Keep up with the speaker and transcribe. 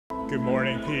Good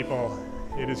morning, people.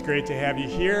 It is great to have you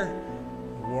here.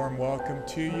 A warm welcome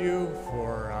to you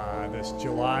for this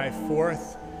July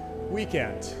 4th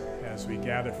weekend as we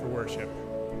gather for worship.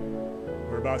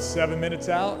 We're about 7 minutes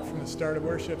out from the start of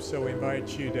worship, so we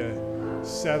invite you to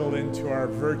settle into our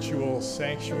virtual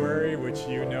sanctuary, which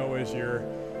you know is your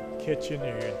kitchen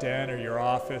or your den or your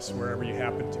office, wherever you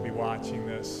happen to be watching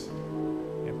this,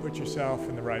 and put yourself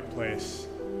in the right place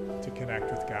to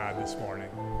connect with God this morning.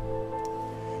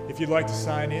 If you'd like to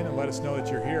sign in and let us know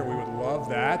that you're here, we would love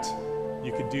that.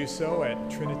 You can do so at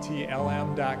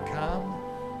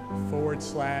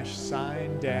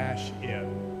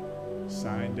trinitylm.com/sign-in.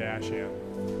 Sign-in.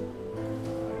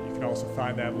 You can also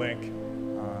find that link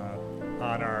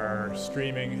on our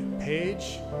streaming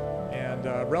page, and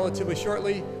relatively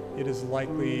shortly, it is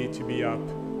likely to be up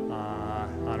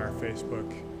on our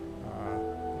Facebook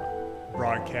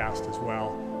broadcast as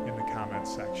well in the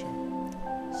comments section.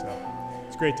 So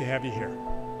it's great to have you here.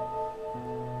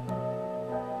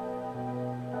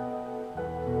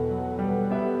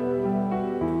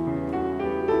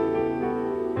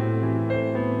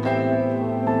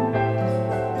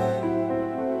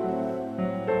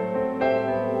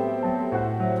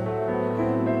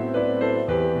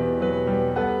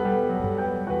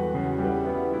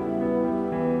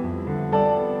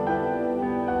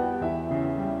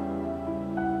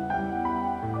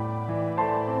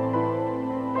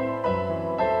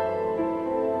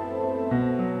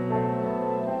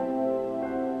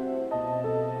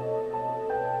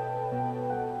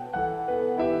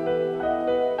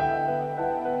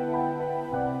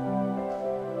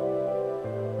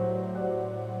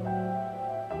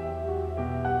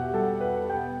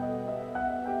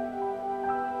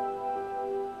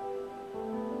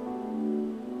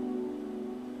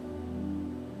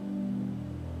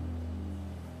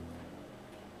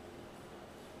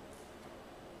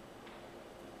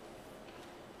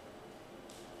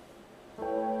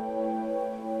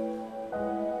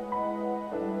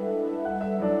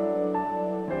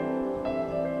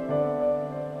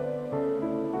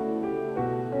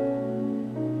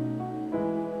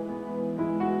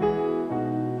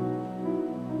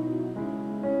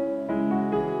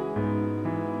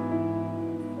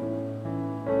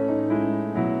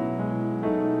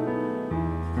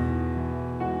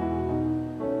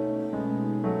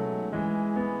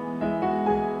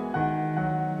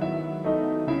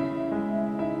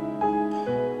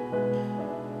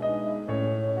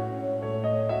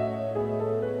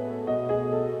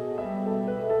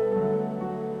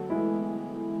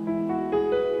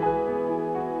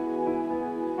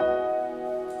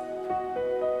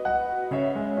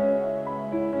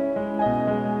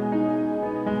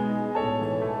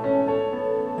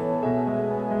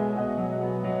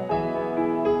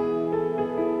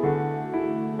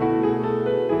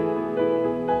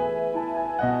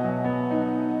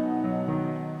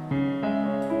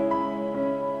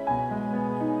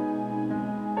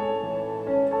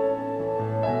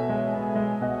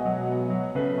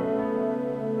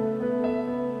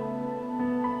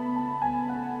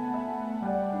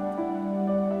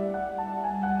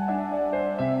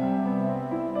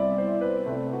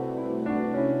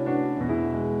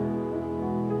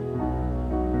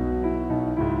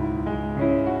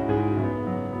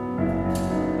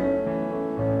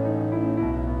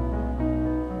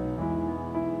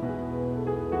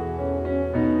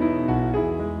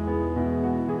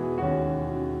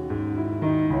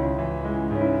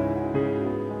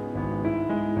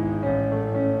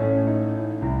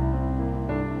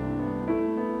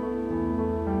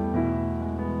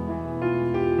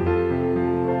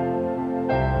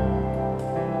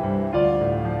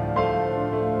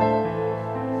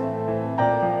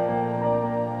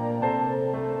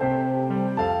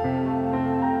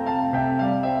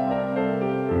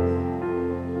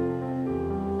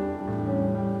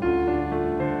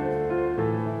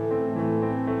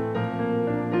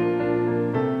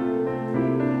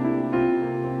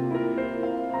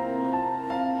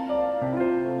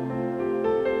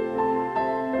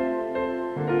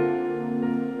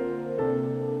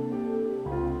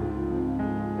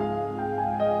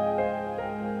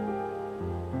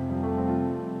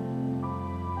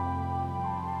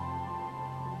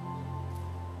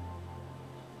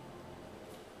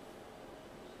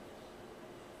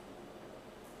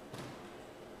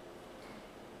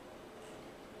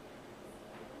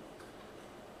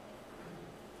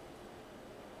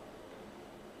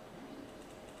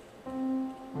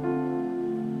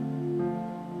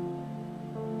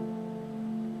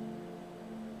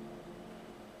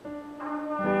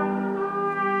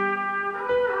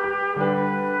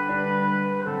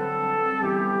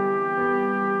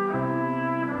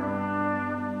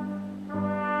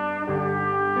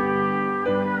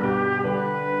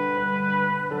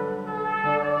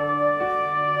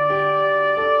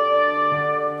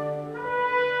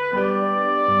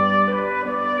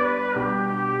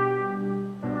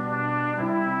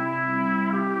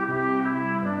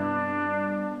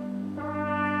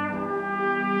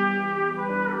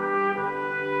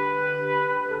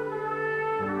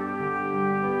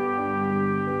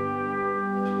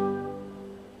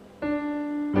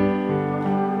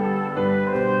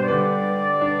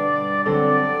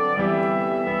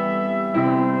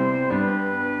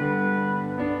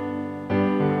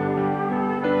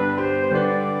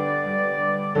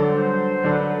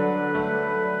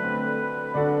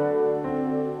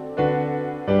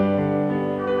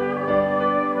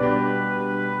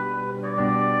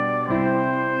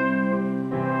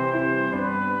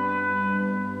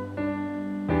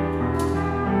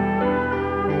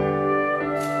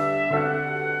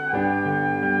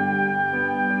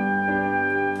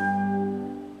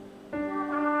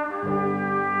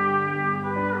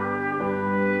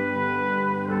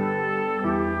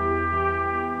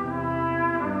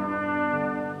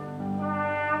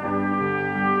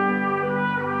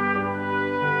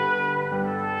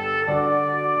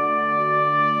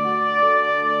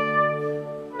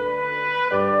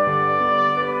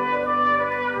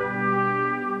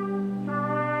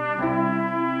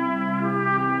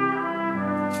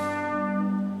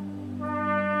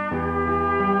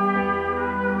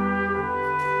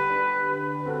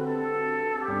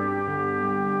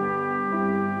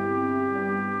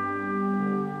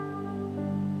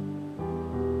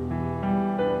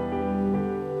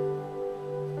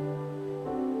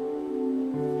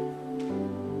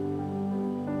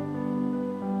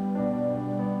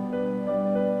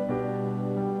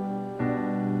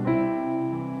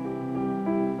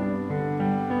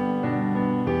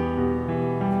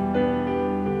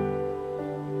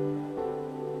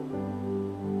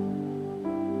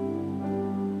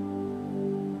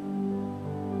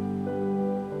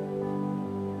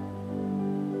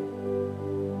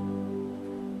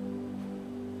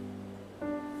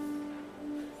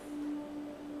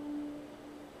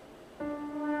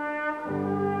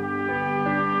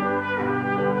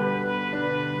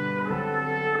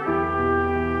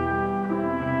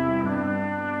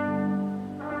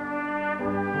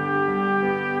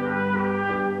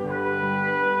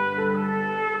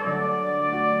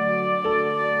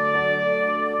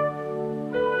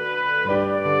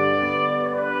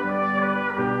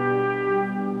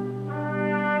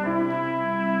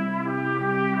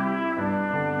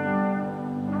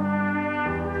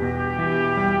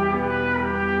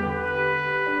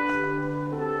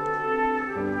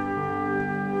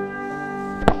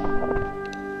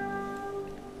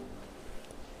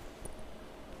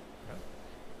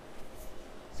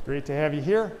 Great to have you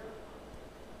here.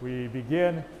 We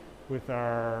begin with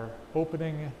our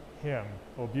opening hymn,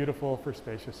 "O Beautiful for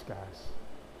Spacious Skies."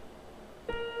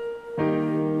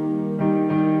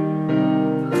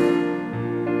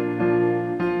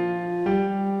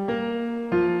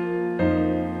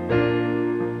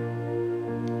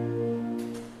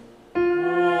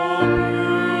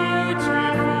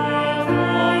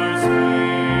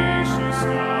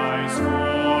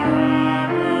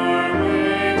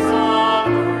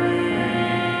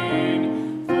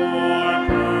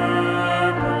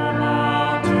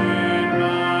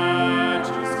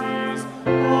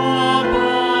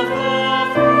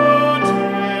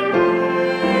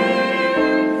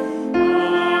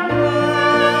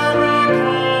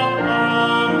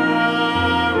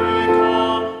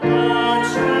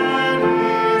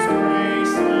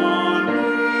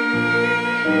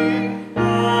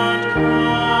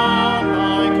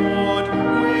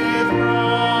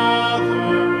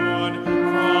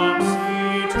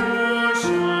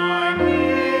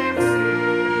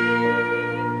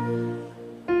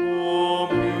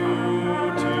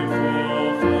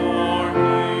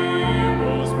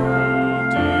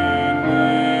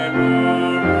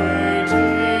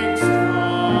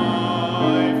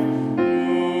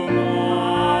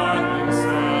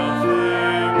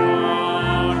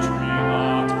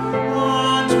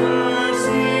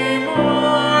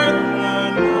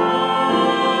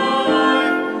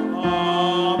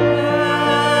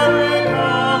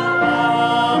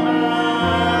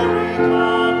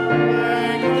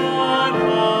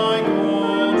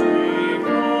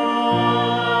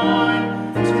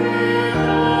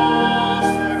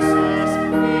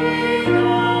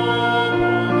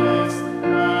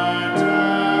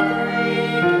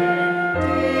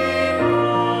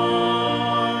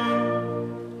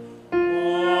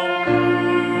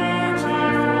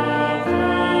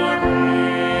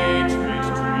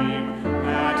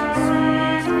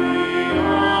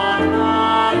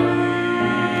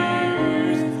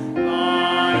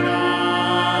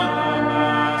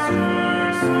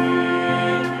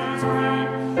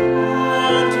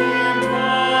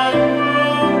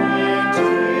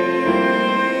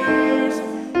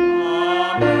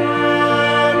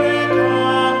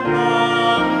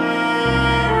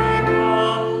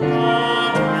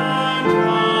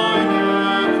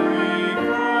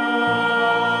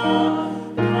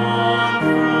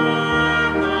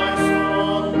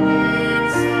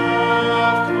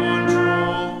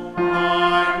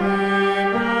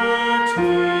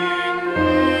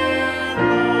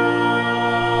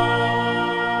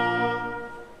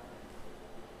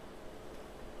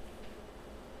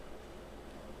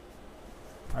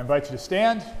 I invite you to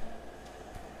stand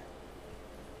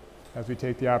as we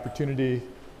take the opportunity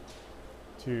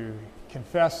to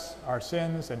confess our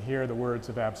sins and hear the words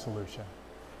of absolution.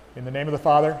 In the name of the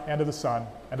Father, and of the Son,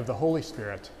 and of the Holy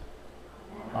Spirit.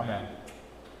 Amen.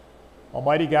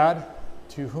 Almighty God,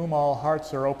 to whom all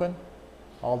hearts are open,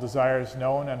 all desires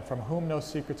known, and from whom no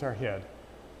secrets are hid,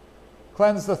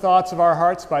 cleanse the thoughts of our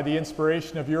hearts by the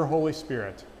inspiration of your Holy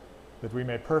Spirit, that we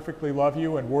may perfectly love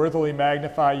you and worthily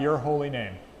magnify your holy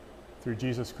name, through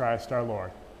Jesus Christ our Lord.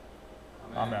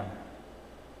 Amen.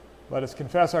 Let us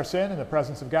confess our sin in the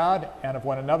presence of God and of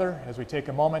one another as we take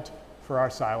a moment for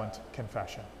our silent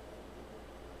confession.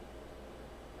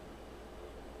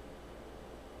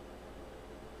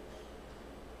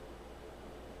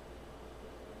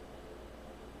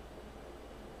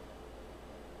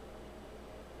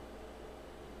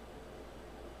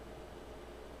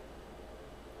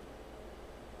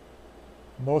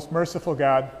 Most merciful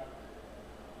God,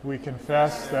 we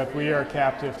confess that we are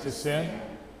captive to sin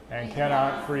and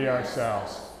cannot free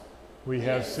ourselves. We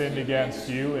have sinned against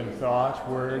you in thought,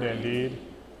 word, and deed,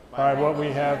 by what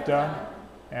we have done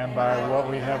and by what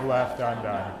we have left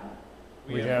undone.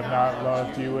 We have not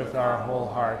loved you with our whole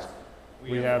heart.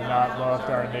 We have not loved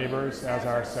our neighbors as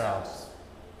ourselves.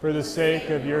 For the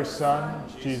sake of your Son,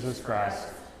 Jesus Christ,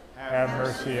 have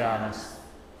mercy on us.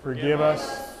 Forgive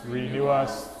us, renew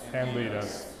us, and lead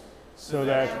us, so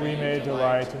that we may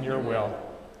delight in your will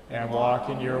and walk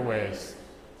in your ways,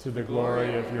 to the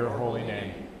glory of your holy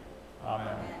name.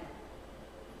 Amen.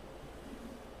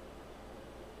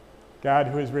 God,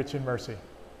 who is rich in mercy,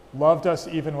 loved us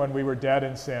even when we were dead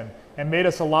in sin, and made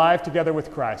us alive together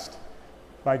with Christ.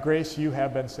 By grace you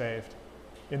have been saved.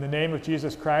 In the name of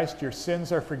Jesus Christ, your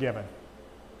sins are forgiven.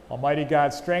 Almighty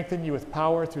God, strengthen you with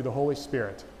power through the Holy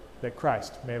Spirit, that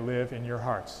Christ may live in your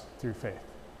hearts through faith.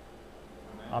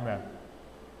 Amen.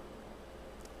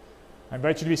 I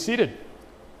invite you to be seated.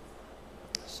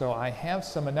 So I have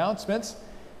some announcements.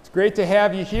 It's great to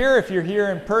have you here if you're here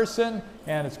in person,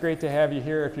 and it's great to have you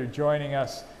here if you're joining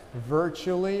us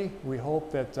virtually. We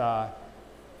hope that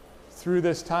through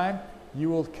this time, you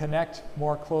will connect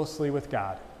more closely with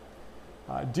God.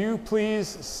 Do please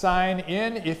sign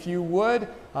in if you would.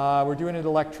 We're doing it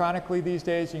electronically these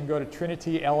days. You can go to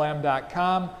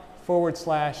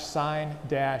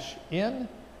trinitylm.com/sign-in.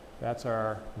 That's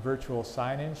our virtual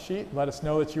sign-in sheet. Let us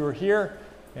know that you were here,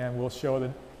 and we'll show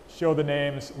the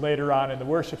names later on in the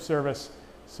worship service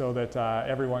so that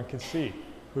everyone can see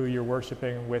who you're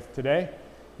worshiping with today.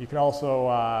 You can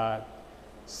also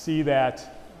see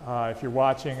that if you're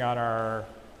watching on our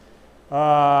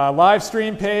live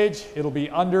stream page, it'll be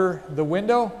under the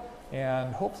window,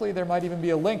 and hopefully there might even be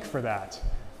a link for that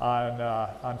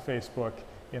on Facebook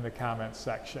in the comments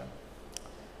section.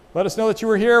 Let us know that you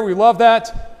were here. We love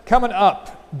that. Coming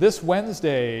up this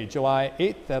Wednesday, July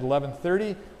 8th at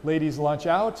 11:30, Ladies Lunch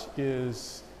Out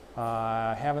is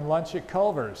having lunch at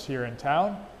Culver's here in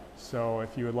town. So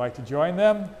if you would like to join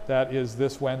them, that is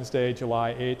this Wednesday,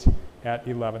 July 8th at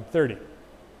 11:30.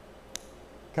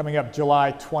 Coming up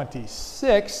July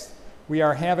 26th, we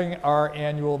are having our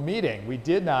annual meeting. We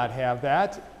did not have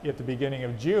that at the beginning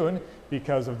of June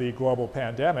because of the global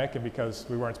pandemic and because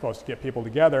we weren't supposed to get people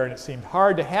together, and it seemed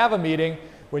hard to have a meeting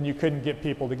when you couldn't get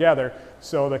people together.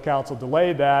 So the council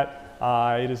delayed that.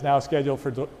 It is now scheduled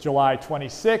for July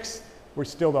 26th. We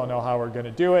still don't know how we're going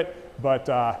to do it, but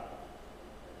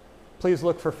please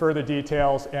look for further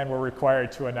details, and we're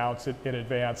required to announce it in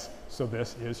advance. So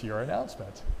this is your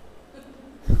announcement.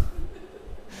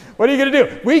 What are you going to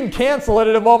do? We can cancel it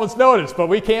at a moment's notice, but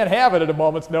we can't have it at a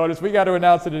moment's notice. We got to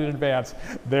announce it in advance.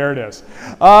 There it is.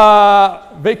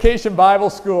 Vacation Bible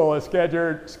School is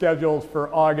scheduled for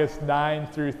August 9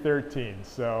 through 13.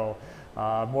 So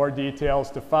more details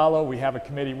to follow. We have a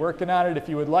committee working on it. If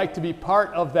you would like to be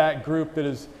part of that group that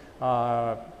is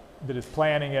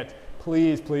planning it,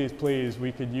 please, please, please,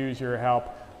 we could use your help.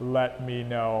 Let me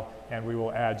know, and we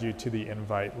will add you to the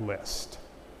invite list.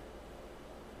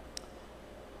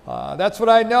 That's what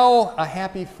I know. A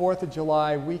happy 4th of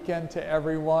July weekend to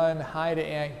everyone. Hi to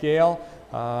Aunt Gail.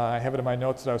 I have it in my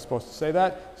notes that I was supposed to say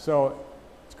that. So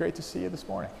it's great to see you this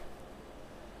morning.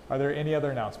 Are there any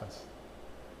other announcements?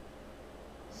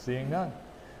 Seeing none.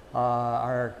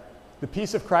 The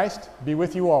peace of Christ be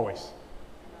with you always.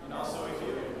 And also with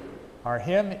you. Our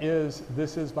hymn is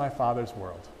 "This Is My Father's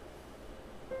World."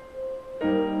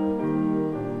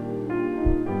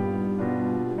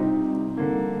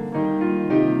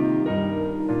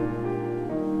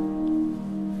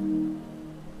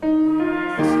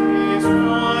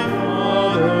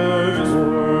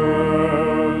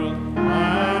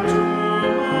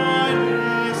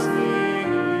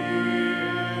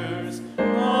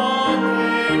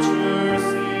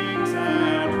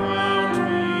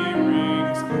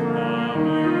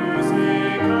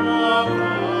 Music of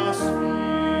the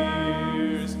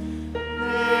spheres.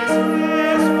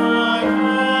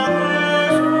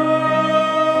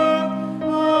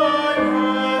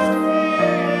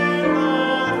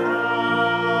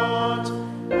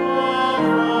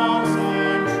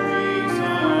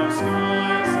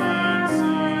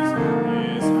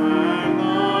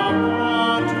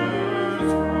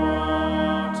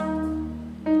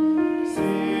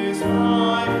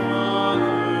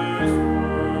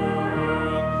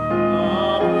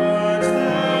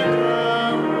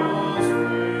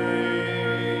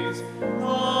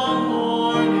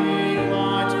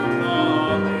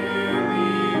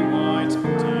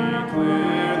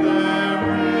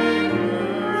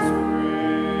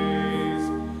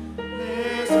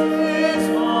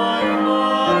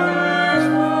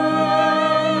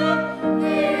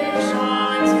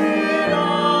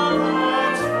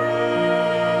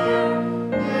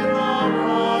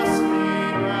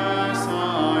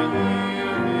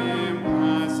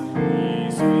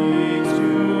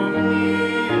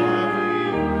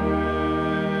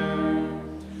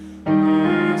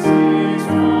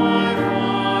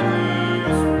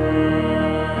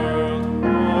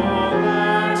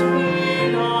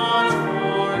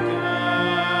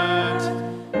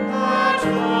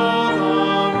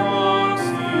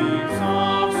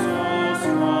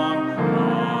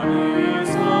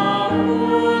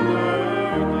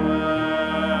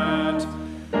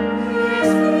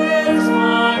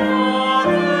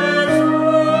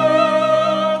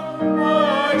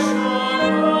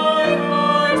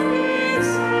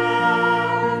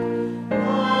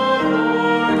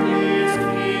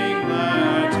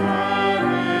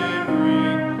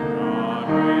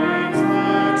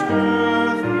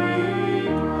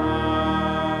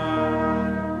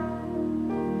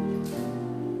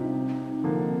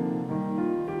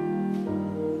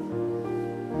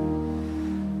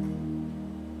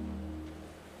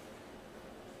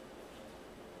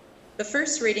 The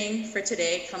first reading for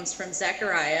today comes from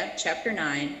Zechariah chapter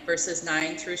 9, verses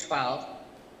 9 through 12.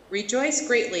 Rejoice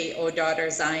greatly, O daughter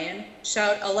Zion.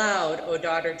 Shout aloud, O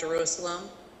daughter Jerusalem.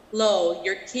 Lo,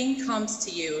 your king comes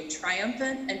to you,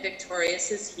 triumphant and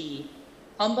victorious is he,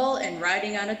 humble and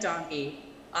riding on a donkey,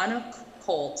 on a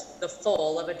colt, the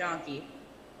foal of a donkey.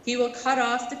 He will cut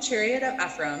off the chariot of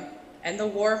Ephraim and the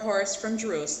war horse from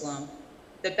Jerusalem.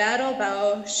 The battle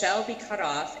bow shall be cut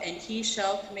off, and he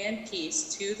shall command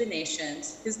peace to the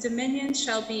nations. His dominion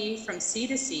shall be from sea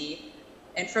to sea,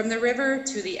 and from the river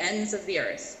to the ends of the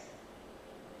earth.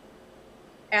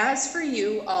 As for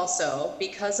you also,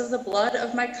 because of the blood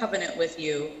of my covenant with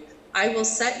you, I will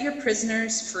set your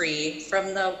prisoners free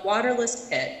from the waterless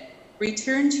pit.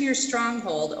 Return to your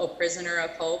stronghold, O prisoner of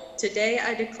hope. Today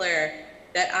I declare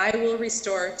that I will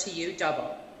restore to you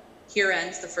double. Here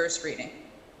ends the first reading.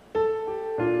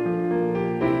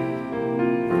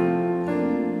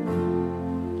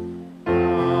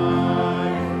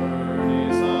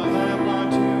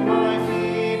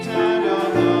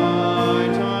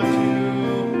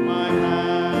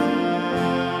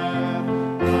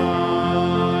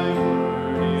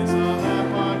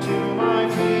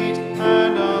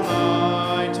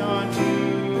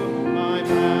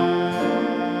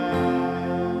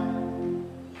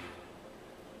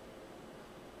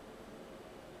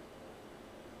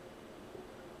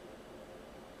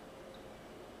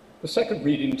 The second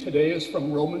reading today is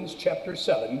from Romans chapter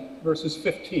 7, verses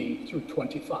 15 through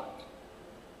 25.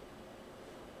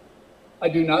 I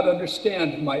do not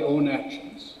understand my own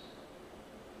actions,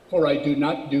 for I do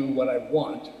not do what I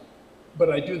want,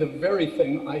 but I do the very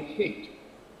thing I hate.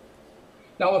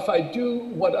 Now, if I do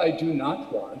what I do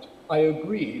not want, I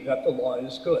agree that the law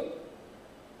is good.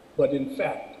 But in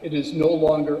fact, it is no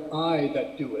longer I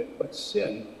that do it, but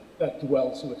sin that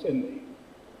dwells within me.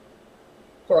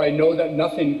 For I know that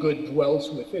nothing good dwells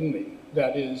within me,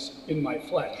 that is, in my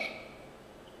flesh.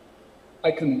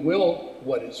 I can will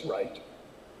what is right,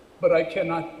 but I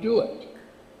cannot do it.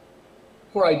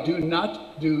 For I do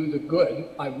not do the good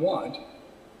I want,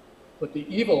 but the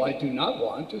evil I do not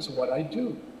want is what I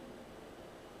do.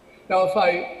 Now, if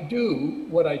I do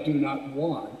what I do not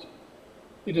want,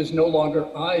 it is no longer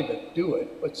I that do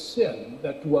it, but sin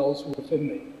that dwells within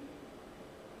me.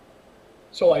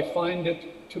 So I find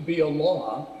it to be a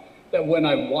law that when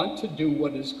I want to do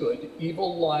what is good,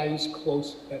 evil lies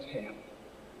close at hand.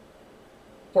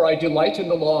 For I delight in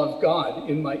the law of God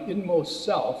in my inmost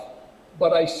self,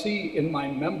 but I see in my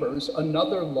members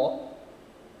another law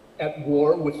at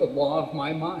war with the law of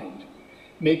my mind,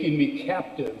 making me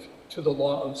captive to the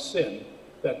law of sin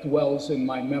that dwells in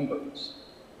my members.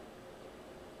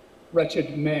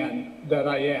 Wretched man that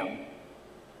I am,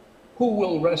 who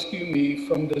will rescue me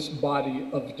from this body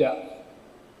of death?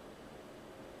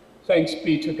 Thanks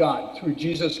be to God through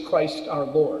Jesus Christ our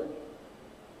Lord.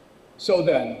 So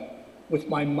then, with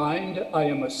my mind I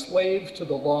am a slave to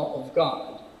the law of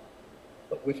God,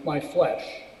 but with my flesh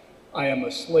I am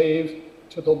a slave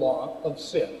to the law of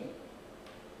sin.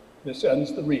 This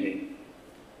ends the reading.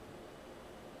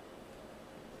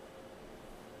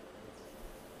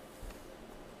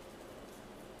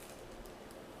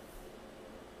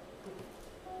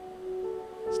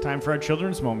 It's time for our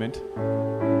children's moment.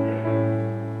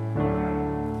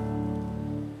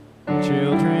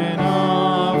 Children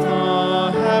of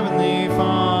the Heavenly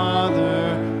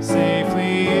Father,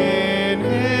 safely in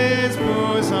His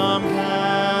bosom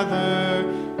gather,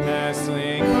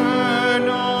 nestling bird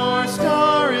nor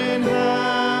star in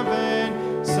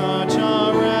heaven, such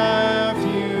a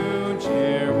refuge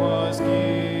here was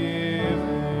given.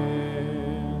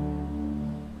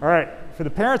 All right, for the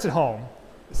parents at home,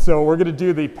 so we're going to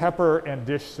do the pepper and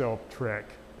dish soap trick.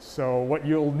 So what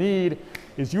you'll need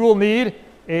is you will need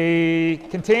a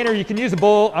container. You can use a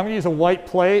bowl. I'm going to use a white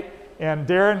plate. And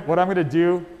Darren, what I'm going to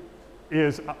do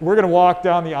is we're going to walk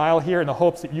down the aisle here in the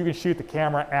hopes that you can shoot the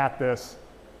camera at this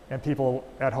and people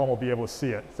at home will be able to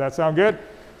see it. Does that sound good?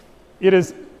 It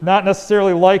is not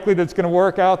necessarily likely that it's going to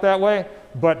work out that way,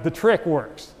 but the trick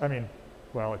works. I mean,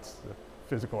 well, it's the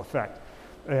physical effect.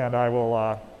 And I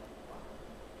will,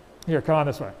 here, come on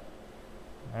this way.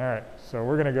 All right, so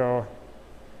we're going to go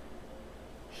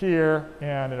here,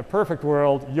 and in a perfect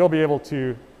world, you'll be able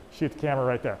to shoot the camera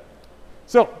right there.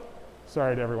 So,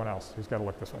 sorry to everyone else who's got to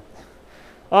look this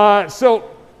way.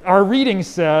 So, our reading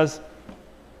says,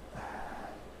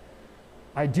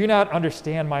 I do not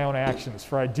understand my own actions,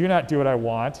 for I do not do what I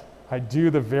want. I do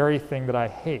the very thing that I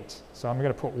hate. So I'm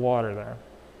going to put water there.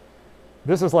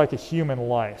 This is like a human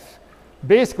life.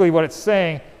 Basically, what it's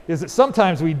saying is that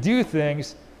sometimes we do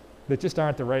things that just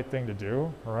aren't the right thing to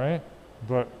do, right?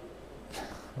 But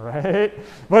right?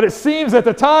 But it seems at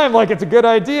the time like it's a good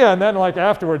idea, and then like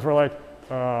afterwards we're like,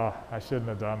 oh, I shouldn't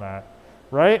have done that,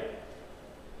 right?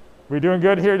 We doing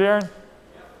good here, Darren?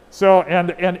 So,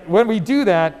 and when we do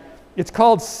that, it's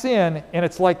called sin, and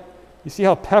it's like, you see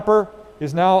how pepper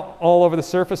is now all over the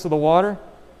surface of the water?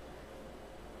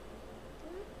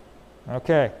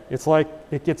 Okay, it's like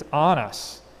it gets on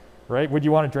us, right? Would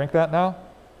you want to drink that now?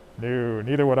 No,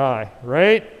 neither would I,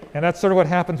 right? And that's sort of what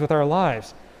happens with our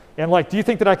lives. And like, do you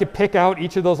think that I could pick out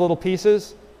each of those little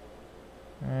pieces?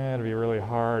 It'd be really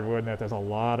hard, wouldn't it? There's a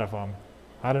lot of them.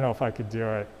 I don't know if I could do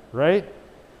it, right?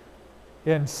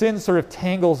 And sin sort of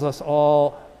tangles us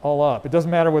all up. It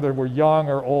doesn't matter whether we're young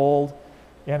or old,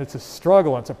 and it's a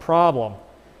struggle, it's a problem.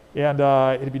 And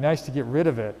it'd be nice to get rid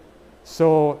of it.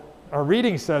 So our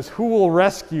reading says, who will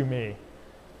rescue me?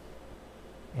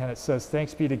 And it says,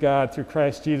 thanks be to God through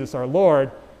Christ Jesus our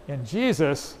Lord. And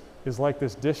Jesus is like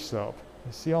this dish soap.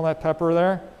 You see all that pepper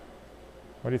there?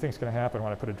 What do you think is going to happen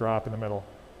when I put a drop in the middle?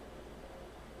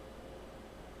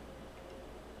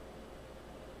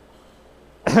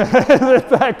 Isn't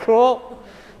that cool?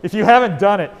 If you haven't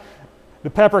done it, the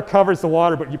pepper covers the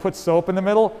water, but you put soap in the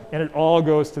middle, and it all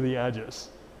goes to the edges.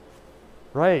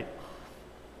 Right?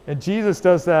 And Jesus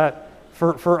does that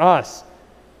for us.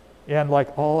 And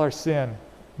like all our sin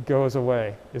goes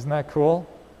away. Isn't that cool?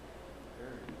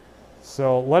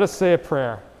 So let us say a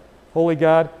prayer. Holy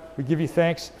God, we give you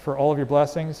thanks for all of your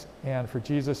blessings and for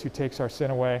Jesus who takes our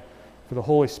sin away, for the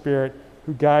Holy Spirit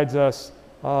who guides us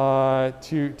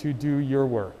to do your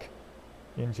work.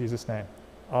 In Jesus' name.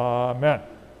 Amen.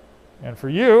 And for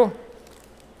you,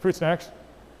 fruit snacks,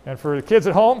 and for the kids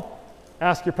at home,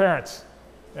 ask your parents.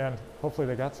 And hopefully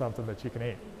they got something that you can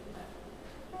eat.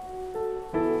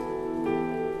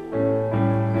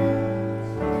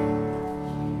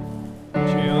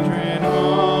 Children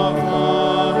of the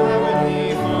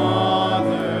Heavenly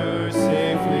Father,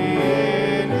 safely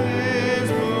in His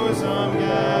bosom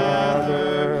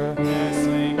gather,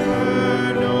 nestling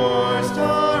bird nor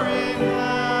star in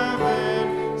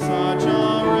heaven, such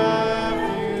a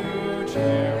refuge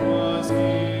here was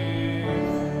given.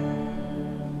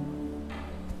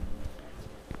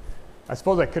 I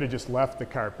suppose I could have just left the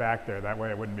cart back there. That way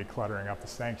it wouldn't be cluttering up the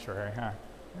sanctuary, huh?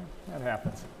 Yeah, that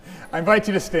happens. I invite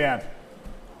you to stand.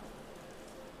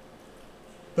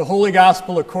 The Holy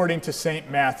Gospel according to St.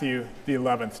 Matthew, the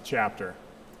 11th chapter.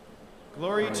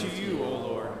 Glory to you, O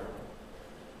Lord.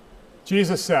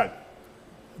 Jesus said,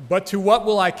 "But to what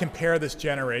will I compare this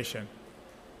generation?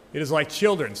 It is like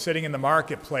children sitting in the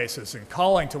marketplaces and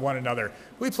calling to one another,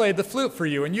 'We played the flute for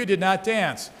you, and you did not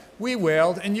dance. We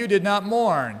wailed, and you did not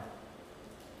mourn.'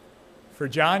 For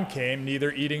John came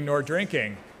neither eating nor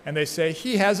drinking, and they say,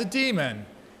 'He has a demon.'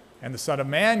 And the Son of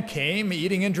Man came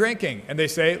eating and drinking, and they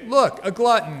say, 'Look, a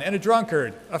glutton and a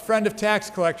drunkard, a friend of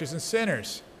tax collectors and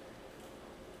sinners.'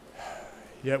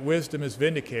 Yet wisdom is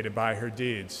vindicated by her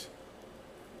deeds."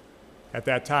 At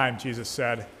that time, Jesus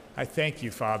said, "I thank you,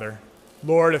 Father,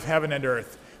 Lord of heaven and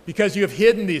earth, because you have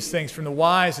hidden these things from the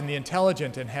wise and the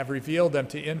intelligent and have revealed them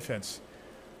to infants.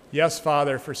 Yes,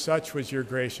 Father, for such was your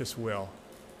gracious will.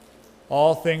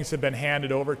 All things have been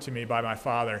handed over to me by my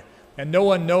Father, and no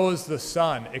one knows the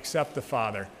Son except the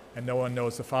Father, and no one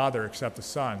knows the Father except the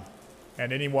Son,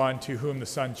 and anyone to whom the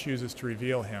Son chooses to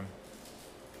reveal him.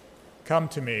 Come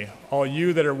to me, all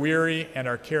you that are weary and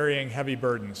are carrying heavy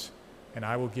burdens, and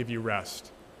I will give you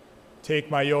rest. Take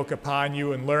my yoke upon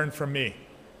you and learn from me,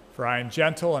 for I am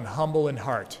gentle and humble in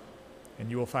heart,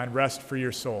 and you will find rest for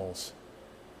your souls.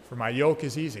 For my yoke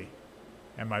is easy,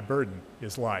 and my burden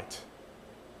is light."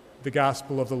 The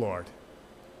Gospel of the Lord.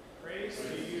 Praise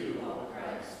to you, O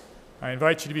Christ. I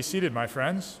invite you to be seated, my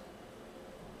friends.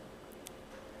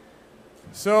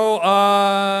 So,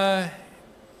 I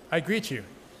greet you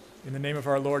in the name of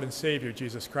our Lord and Savior,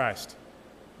 Jesus Christ.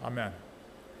 Amen.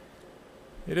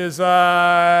 It is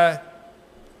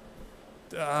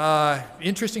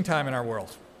interesting time in our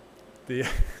world.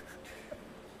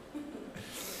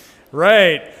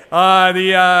 Right.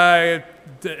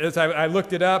 As I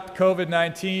looked it up,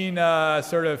 COVID-19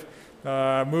 sort of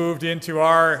moved into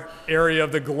our area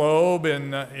of the globe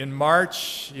in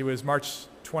March. It was March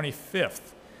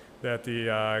 25th that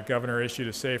the governor issued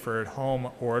a safer-at-home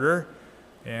order.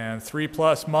 And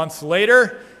 3+ months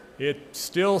later, it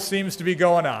still seems to be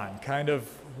going on. Kind of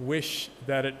wish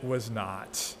that it was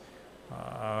not.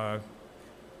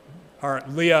 Our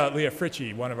Leah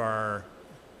Fritchie, one of our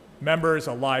members,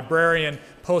 a librarian,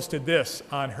 posted this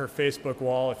on her Facebook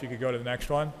wall. If you could go to the next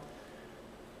one.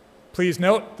 Please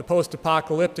note, the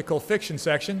post-apocalyptical fiction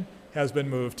section has been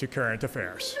moved to current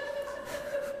affairs.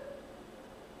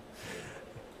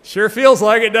 Sure feels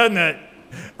like it, doesn't it?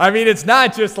 I mean, it's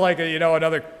not just like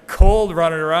another cold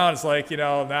running around. It's like,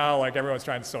 now like everyone's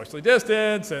trying to socially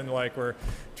distance, and like we're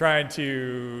trying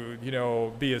to,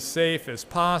 be as safe as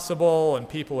possible, and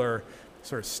people are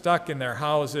sort of stuck in their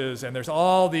houses, and there's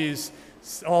all these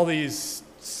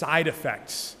side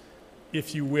effects,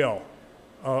 if you will,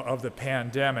 of the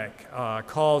pandemic.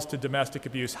 Calls to domestic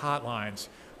abuse hotlines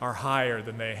are higher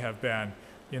than they have been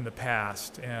in the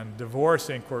past, and divorce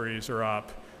inquiries are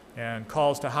up, and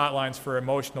calls to hotlines for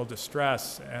emotional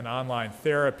distress and online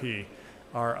therapy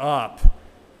are up,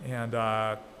 and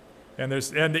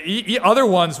the other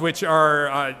ones which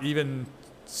are even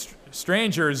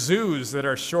stranger. Zoos that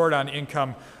are short on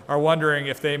income are wondering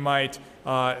if they might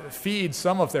feed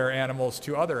some of their animals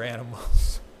to other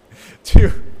animals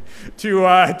to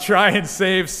try and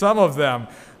save some of them.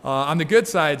 On the good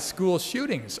side, school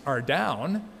shootings are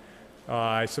down,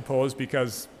 I suppose,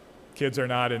 because kids are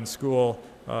not in school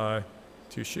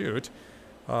to shoot.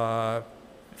 On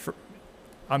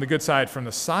the good side, from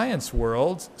the science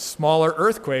world, smaller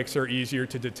earthquakes are easier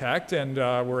to detect, and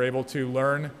we're able to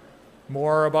learn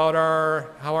more about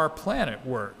how our planet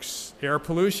works. Air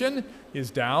pollution is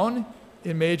down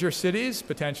in major cities,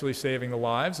 potentially saving the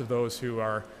lives of those who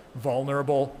are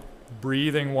vulnerable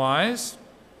breathing-wise.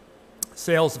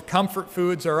 Sales of comfort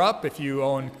foods are up. If you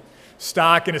own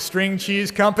stock in a string cheese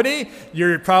company,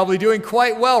 you're probably doing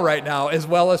quite well right now, as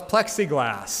well as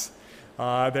plexiglass.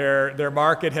 Their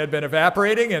market had been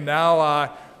evaporating, and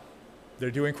now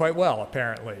they're doing quite well,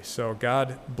 apparently. So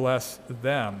God bless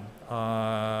them.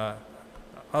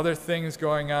 Other things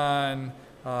going on,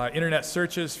 internet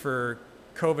searches for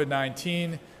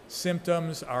COVID-19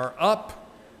 symptoms are up.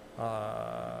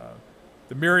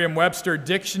 The Merriam-Webster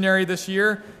dictionary this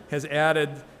year has added,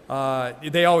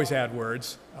 they always add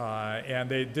words, and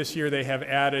this year they have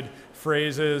added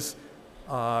phrases,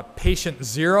 patient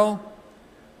zero,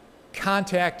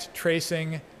 contact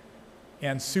tracing,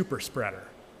 and super spreader.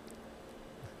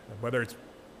 Whether it's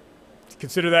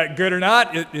consider that good or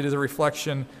not, it is a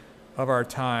reflection of our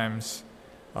times.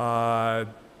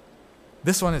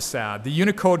 This one is sad. The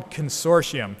Unicode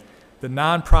Consortium, the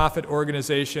nonprofit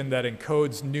organization that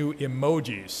encodes new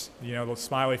emojis, those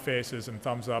smiley faces and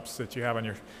thumbs ups that you have on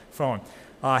your phone,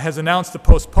 has announced the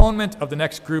postponement of the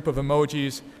next group of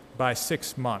emojis by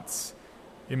 6 months.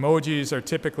 Emojis are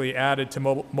typically added to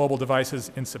mobile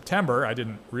devices in September. I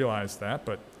didn't realize that,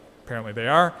 but apparently they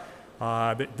are.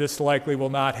 This likely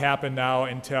will not happen now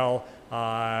until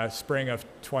spring of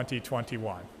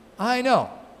 2021. I know.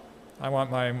 I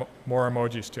want more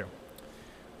emojis too.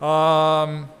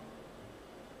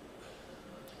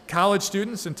 College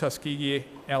students in Tuskegee,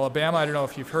 Alabama, I don't know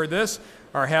if you've heard this,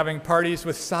 are having parties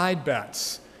with side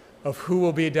bets of who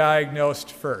will be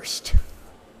diagnosed first.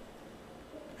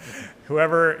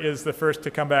 Whoever is the first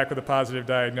to come back with a positive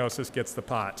diagnosis gets the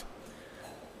pot.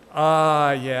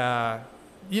 Yeah.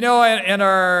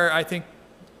 I think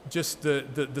just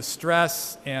the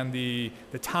stress and the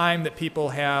time that people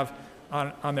have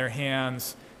on their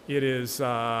hands, it is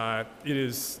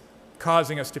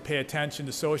causing us to pay attention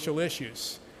to social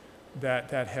issues that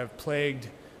have plagued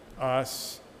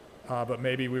us, but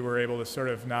maybe we were able to sort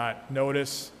of not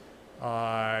notice.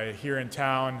 Here in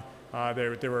town,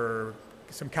 there were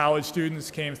some college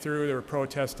students came through. They were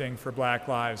protesting for Black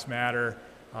Lives Matter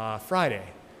Friday,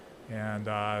 and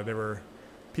there were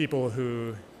people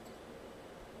who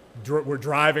were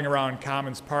driving around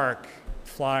Commons Park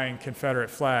flying Confederate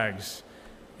flags.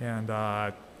 And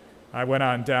I went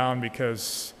on down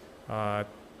because I'm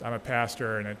a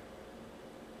pastor, and it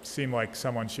seemed like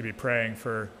someone should be praying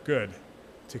for good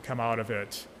to come out of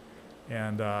it.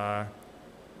 And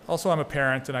also I'm a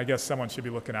parent, and I guess someone should be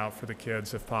looking out for the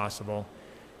kids if possible.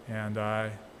 And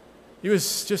it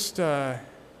was just, I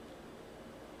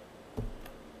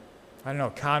don't know,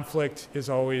 conflict is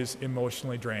always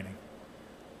emotionally draining.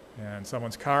 And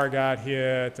someone's car got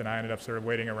hit, and I ended up sort of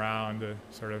waiting around to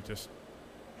sort of just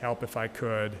help if I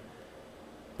could.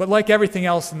 But like everything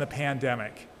else in the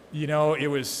pandemic, it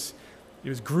was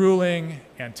grueling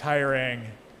and tiring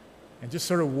and just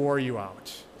sort of wore you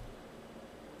out.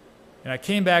 And I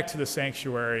came back to the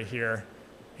sanctuary here,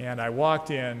 and I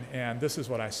walked in, and this is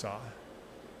what I saw.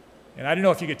 And I don't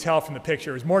know if you could tell from the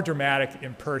picture, it was more dramatic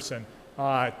in person.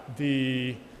 It's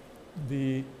the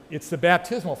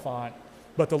baptismal font,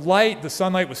 but the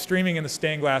sunlight was streaming in the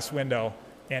stained glass window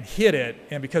and hit it,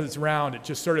 and because it's round, it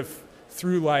just sort of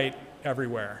threw light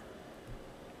everywhere.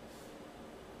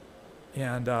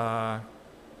 And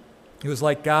it was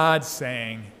like God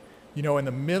saying, in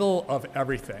the middle of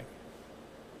everything,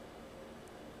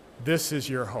 this is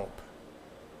your hope,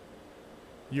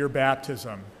 your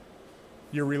baptism,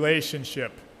 your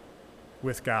relationship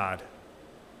with God.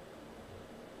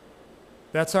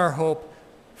 That's our hope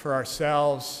for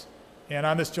ourselves. And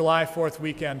on this July 4th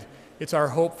weekend, it's our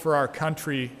hope for our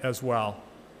country as well.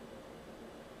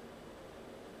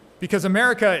 Because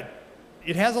America,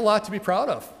 it has a lot to be proud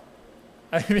of.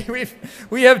 I mean,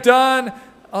 we have done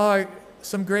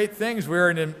some great things. We're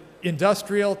an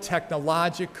industrial,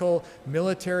 technological,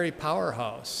 military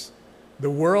powerhouse. The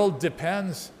world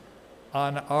depends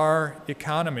on our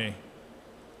economy.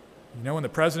 You know, when the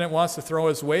president wants to throw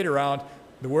his weight around,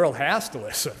 the world has to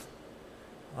listen.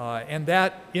 And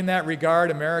that, in that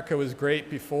regard, America was great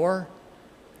before,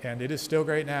 and it is still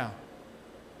great now.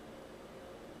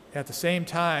 At the same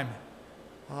time,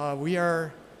 we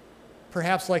are,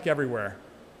 perhaps like everywhere,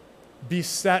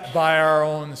 beset by our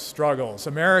own struggles.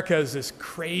 America is this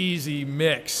crazy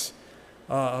mix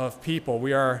of people.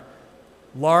 We are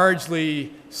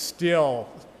largely still,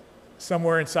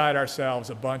 somewhere inside ourselves,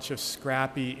 a bunch of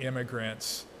scrappy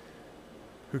immigrants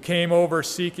who came over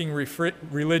seeking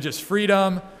religious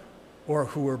freedom, or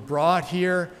who were brought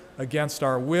here against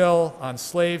our will on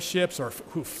slave ships, or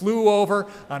who flew over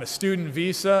on a student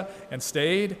visa and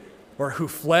stayed, or who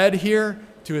fled here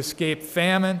to escape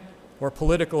famine or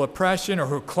political oppression, or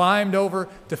who climbed over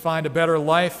to find a better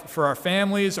life for our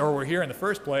families, or were here in the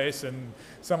first place and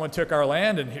someone took our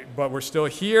land but we're still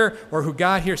here, or who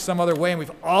got here some other way, and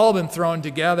we've all been thrown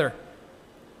together.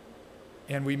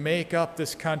 And we make up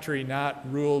this country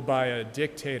not ruled by a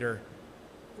dictator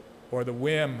or the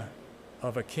whim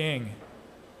of a king,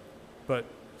 but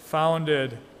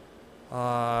founded,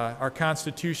 our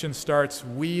Constitution starts,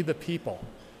 "We the people,"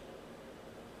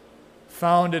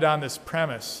 founded on this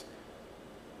premise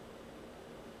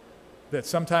that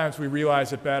sometimes we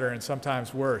realize it better and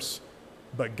sometimes worse,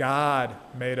 but God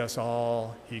made us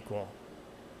all equal.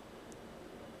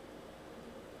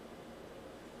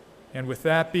 And with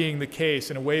that being the case,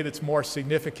 in a way that's more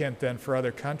significant than for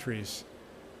other countries,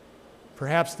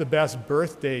 perhaps the best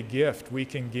birthday gift we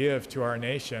can give to our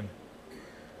nation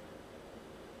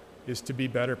is to be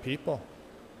better people.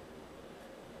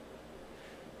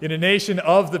 In a nation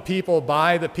of the people,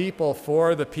 by the people,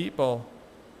 for the people,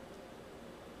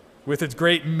 with its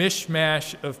great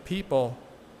mishmash of people,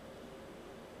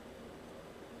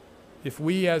 if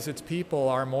we as its people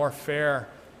are more fair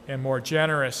and more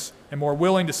generous and more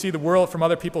willing to see the world from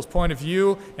other people's point of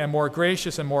view and more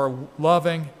gracious and more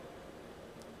loving,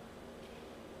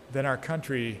 then our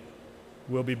country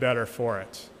will be better for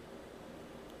it.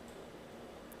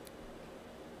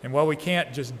 And while we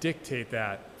can't just dictate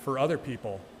that for other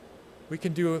people, we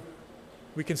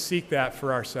can seek that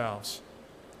for ourselves.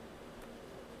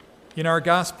 In our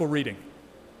gospel reading,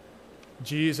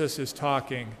 Jesus is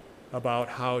talking about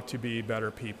how to be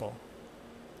better people.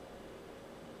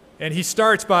 And he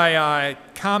starts by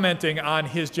commenting on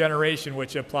his generation,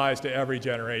 which applies to every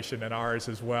generation and ours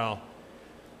as well.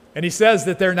 And he says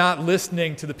that they're not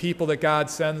listening to the people that God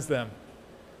sends them.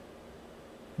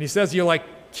 And he says you're like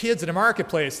kids in a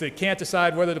marketplace that can't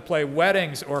decide whether to play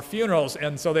weddings or funerals,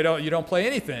 and so you don't play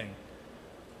anything.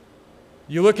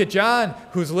 You look at John,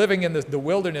 who's living in the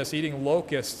wilderness eating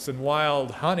locusts and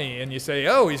wild honey, and you say,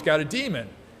 oh, he's got a demon.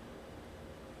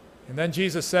 And then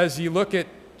Jesus says, you look at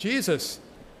Jesus,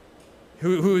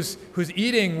 who's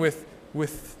eating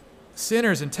with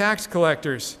sinners and tax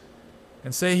collectors,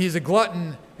 and say he's a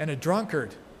glutton and a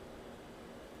drunkard.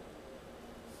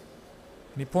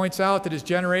 And he points out that his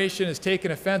generation has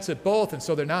taken offense at both, and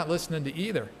so they're not listening to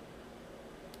either.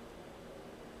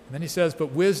 And then he says,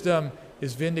 but wisdom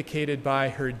is vindicated by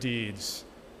her deeds.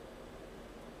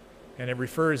 And it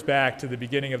refers back to the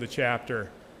beginning of the chapter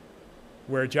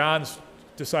where John's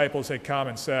disciples had come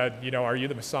and said, are you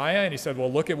the Messiah? And he said,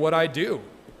 well, look at what I do.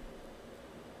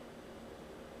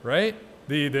 Right?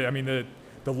 The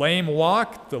lame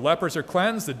walk, the lepers are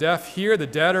cleansed, the deaf hear, the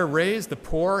dead are raised, the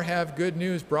poor have good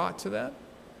news brought to them.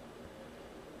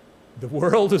 The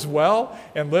world is well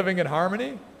and living in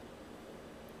harmony.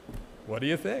 What do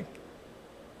you think?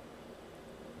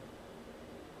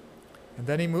 And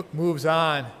then he moves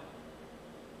on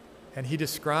and he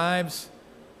describes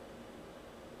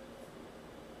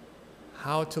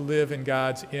how to live in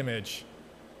God's image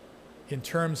in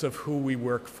terms of who we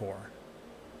work for.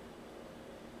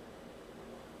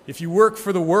 If you work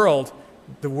for the world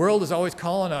is always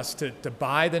calling us to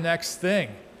buy the next thing,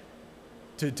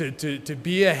 to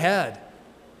be ahead,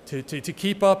 to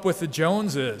keep up with the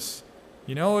Joneses,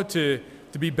 to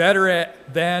be better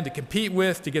than, to compete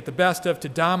with, to get the best of, to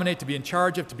dominate, to be in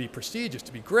charge of, to be prestigious,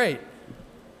 to be great,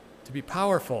 to be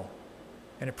powerful.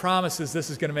 And it promises this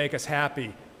is going to make us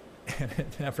happy, and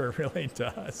it never really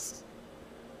does.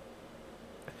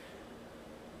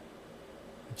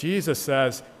 Jesus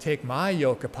says, take my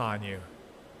yoke upon you.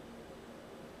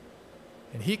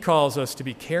 And he calls us to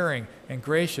be caring and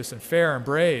gracious and fair and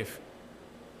brave,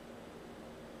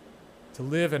 to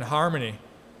live in harmony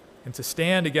and to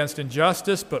stand against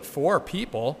injustice, but for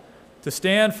people, to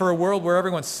stand for a world where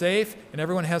everyone's safe and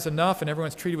everyone has enough and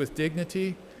everyone's treated with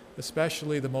dignity,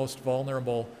 especially the most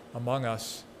vulnerable among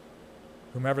us,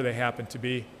 whomever they happen to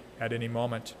be at any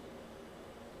moment.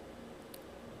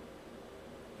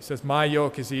 He says, my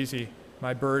yoke is easy,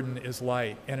 my burden is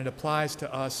light, and it applies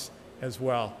to us as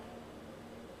well.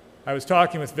 I was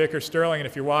talking with Vicar Sterling, and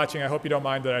if you're watching, I hope you don't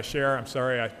mind that I share. I'm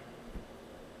sorry.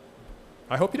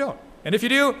 I hope you don't. And if you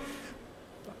do,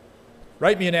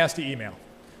 write me a nasty email.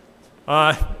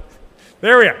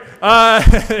 There we are.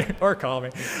 Or call me.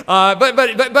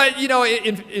 But you know,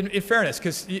 in fairness,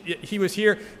 because he was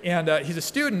here, and he's a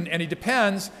student, and he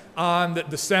depends on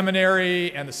the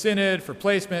seminary and the synod for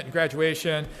placement and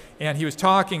graduation. And he was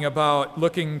talking about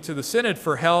looking to the synod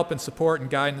for help and support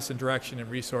and guidance and direction and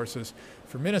resources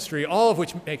for ministry, all of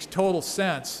which makes total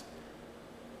sense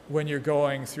when you're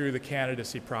going through the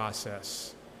candidacy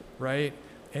process, right?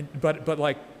 But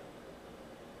like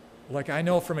I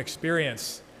know from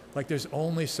experience, like there's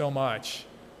only so much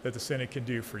that the synod can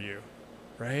do for you,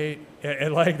 right?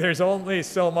 And like there's only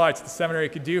so much the seminary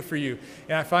can do for you.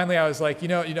 And I was like, you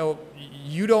know,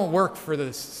 you don't work for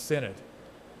the synod.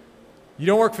 You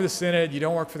don't work for the synod, you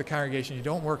don't work for the congregation, you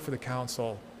don't work for the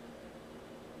council.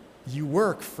 You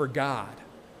work for God.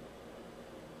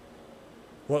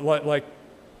 Like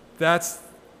that's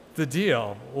the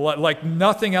deal. Like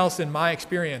nothing else in my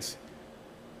experience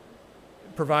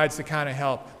provides the kind of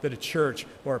help that a church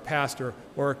or a pastor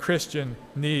or a Christian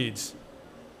needs.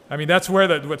 I mean, that's where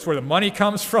the money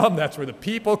comes from, that's where the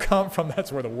people come from, that's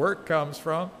where the work comes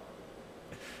from,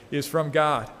 is from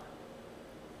God.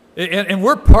 And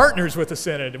we're partners with the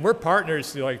synod, and we're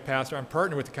partners, like pastor, I'm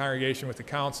partnered with the congregation, with the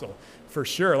council, for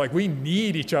sure. Like we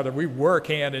need each other, we work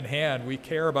hand in hand, we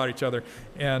care about each other,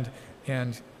 and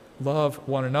love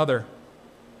one another.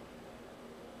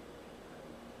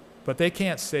 But they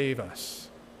can't save us.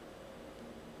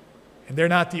 And they're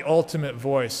not the ultimate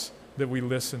voice that we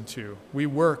listen to. We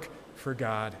work for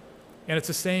God. And it's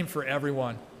the same for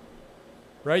everyone,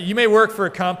 right? You may work for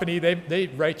a company, they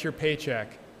write your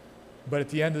paycheck. But at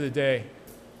the end of the day,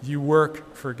 you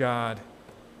work for God.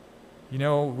 You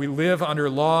know, we live under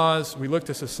laws, we look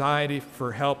to society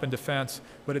for help and defense,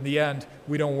 but in the end,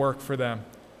 we don't work for them.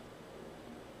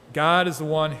 God is the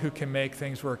one who can make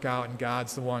things work out, and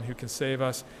God's the one who can save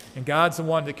us. And God's the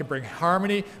one that can bring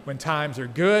harmony when times are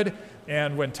good,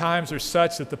 and when times are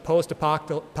such that the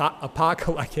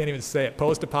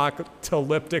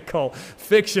post-apocalyptical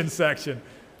fiction section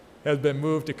has been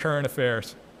moved to current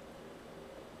affairs.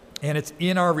 And it's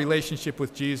in our relationship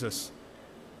with Jesus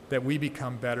that we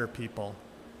become better people,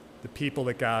 the people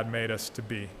that God made us to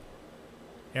be.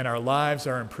 And our lives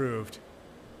are improved,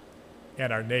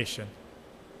 and our nation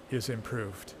is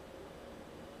improved.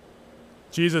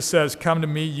 Jesus says, "Come to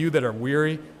me, you that are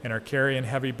weary and are carrying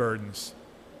heavy burdens,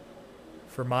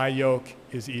 for my yoke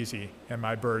is easy and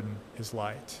my burden is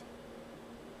light."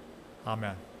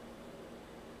 Amen.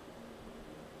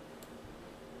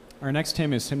 Our next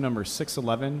hymn is hymn number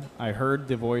 611, I Heard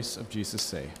the Voice of Jesus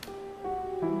Say.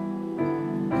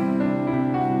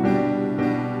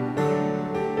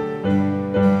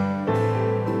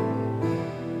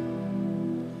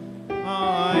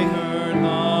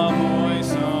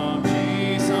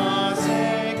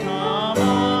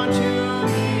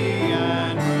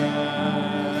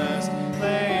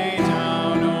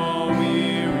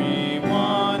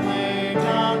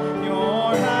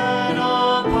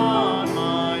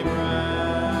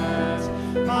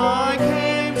 I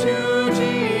came to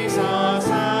Jesus.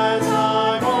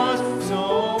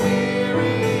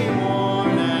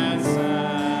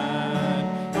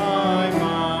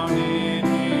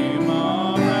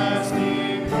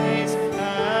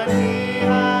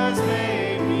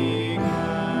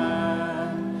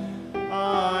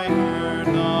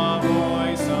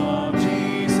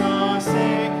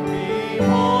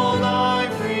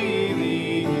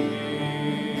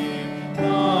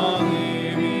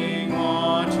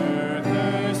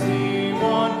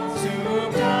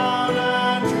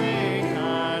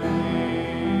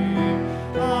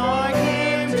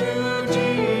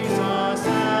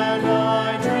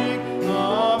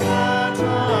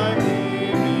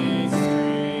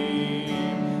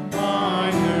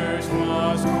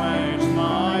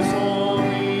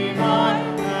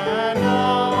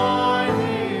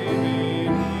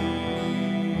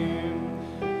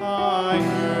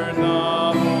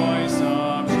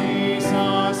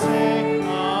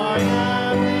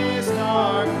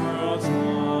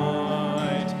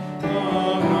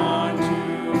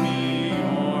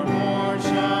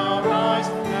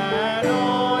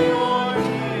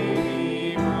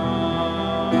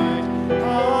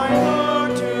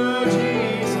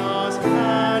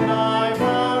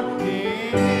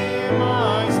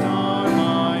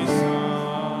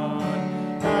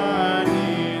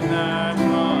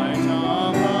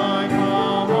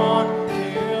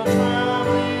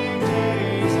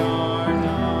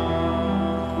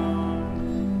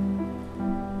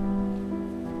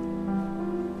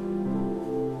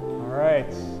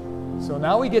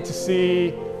 we get to see,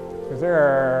 because there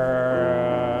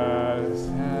are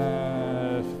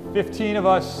 15 of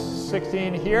us,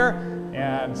 16 here,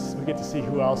 and we get to see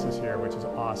who else is here, which is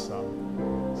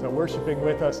awesome. So worshiping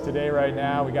with us today right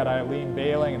now, we got Eileen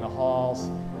Bailing in the halls,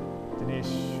 Denise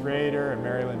Schrader and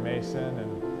Marilyn Mason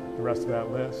and the rest of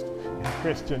that list, and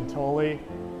Christian Tolley,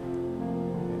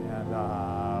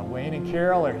 and Wayne and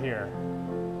Carol are here,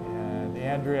 and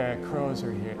Andrea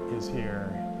Crozer is here,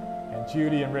 and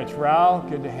Judy and Rich Rao,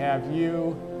 good to have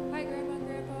you. Hi, Grandma and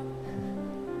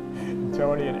Grandpa.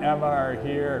 Tony and Emma are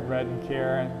here, and Red and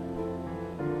Karen.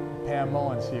 Pam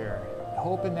Mullins here.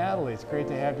 Hope and Natalie, it's great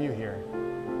to have you here.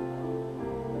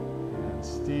 And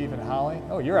Steve and Holly.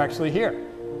 Oh, you're actually here.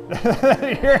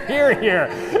 you're here.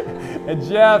 And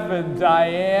Jeff and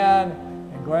Diane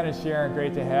and Glenn and Sharon,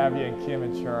 great to have you. And Kim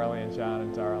and Charlie and John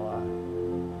and Darla.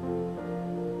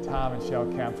 Tom and Shel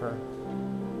Kemper.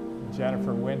 And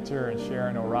Jennifer Winter and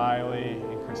Sharon O'Reilly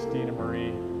and Christina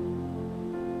Marie.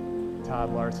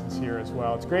 Todd Larson's here as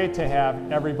well. It's great to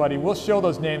have everybody. We'll show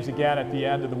those names again at the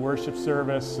end of the worship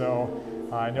service, so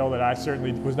I know that I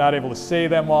certainly was not able to say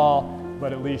them all,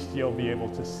 but at least you'll be able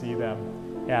to see them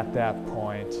at that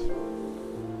point.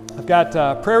 I've got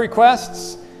prayer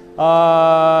requests,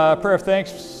 prayer of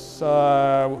thanks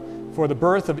for the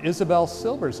birth of Isabel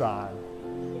Silverzahn.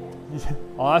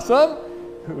 Awesome,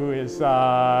 who is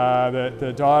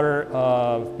the daughter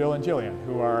of Bill and Jillian,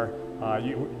 who are,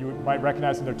 you might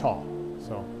recognize them, they're tall.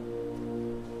 So,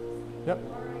 yep.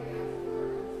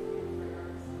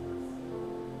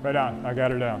 Right on, I got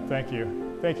her down. Thank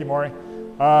you. Thank you, Maury.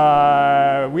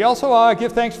 We also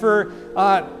give thanks for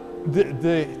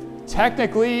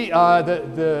technically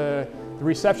the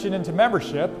reception into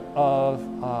membership of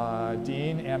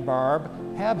Dean and Barb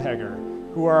Habhegger,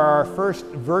 who are our first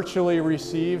virtually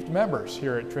received members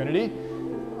here at Trinity.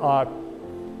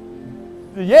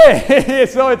 Yay!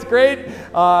 So it's great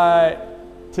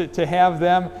to have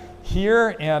them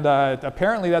here, and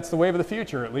apparently that's the wave of the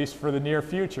future, at least for the near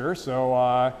future.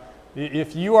 So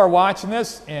if you are watching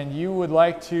this and you would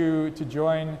like to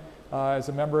join as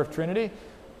a member of Trinity,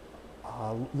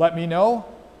 let me know,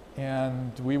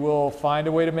 and we will find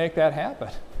a way to make that happen.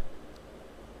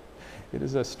 It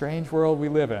is a strange world we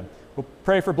live in. We'll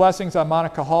pray for blessings on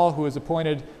Monica Hall, who is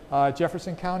appointed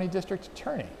Jefferson County District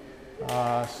Attorney.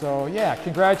 So yeah,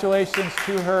 congratulations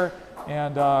to her,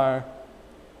 and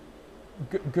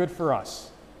good for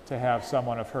us to have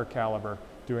someone of her caliber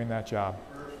doing that job.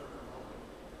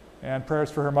 And prayers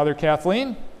for her mother,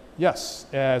 Kathleen, yes,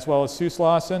 as well as Sue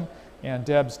Slauson and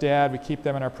Deb's dad. We keep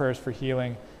them in our prayers for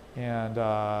healing, and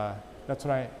that's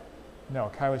what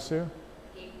Kylie Sue?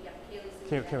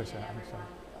 Kaylee Sue, I'm sorry.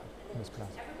 I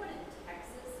mispronounced. Everyone in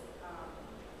Texas,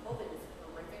 COVID is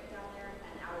horrific down there,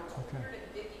 and out of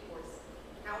 254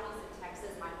 counties in Texas,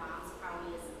 my mom's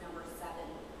county is number 7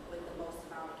 with the most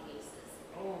amount of cases.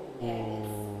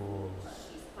 And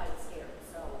she's quite scared,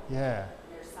 so Yeah.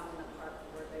 there's some in the park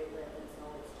where they live, and so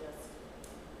it's just,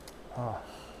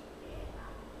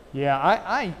 Yeah,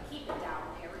 I keep it down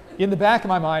there. in the back of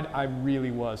my mind, I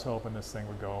really was hoping this thing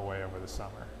would go away over the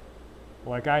summer.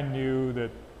 Like, I knew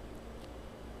that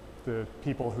the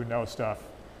people who know stuff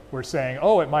were saying,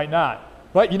 oh, it might not.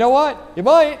 But you know what? It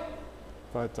might.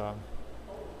 But,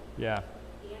 yeah.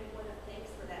 And one of the things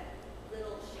for that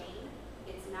little Shane,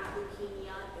 it's not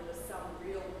leukemia, it was some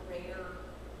real rare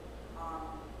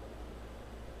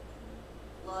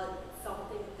blood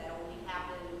something that only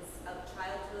happens of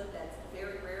childhood that's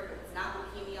very rare, but it's not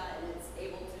leukemia and it's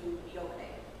able to be okay.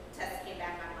 Test came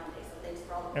back on Monday, so thanks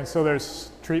for all the And so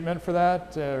there's treatment for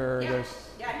that? Or yeah. there's...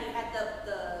 Yeah, he had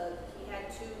he had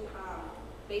 2,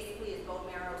 basically his bone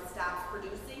marrow stops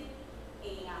producing,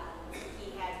 and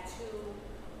he had 2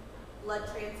 blood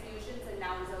transfusions, and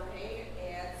now he's okay,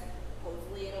 and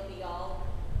hopefully it'll be all,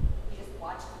 you just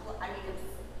watch the blood, I mean, it's,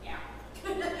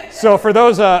 yeah. So for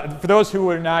those who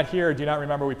were not here, do not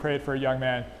remember, we prayed for a young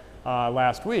man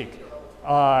last week,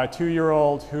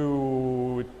 2-year-old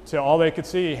who, to all they could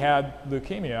see, had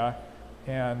leukemia,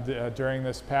 and during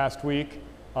this past week,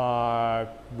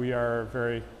 we are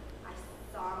very... I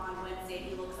saw him on Wednesday,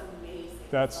 he looks amazing.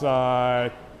 That's,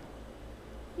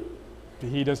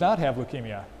 he does not have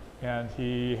leukemia, and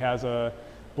he has a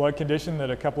blood condition that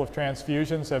a couple of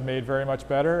transfusions have made very much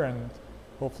better, and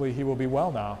hopefully he will be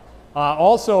well now.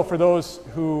 Also, for those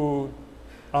who,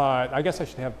 I guess I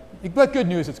should have, but good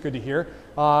news, it's good to hear.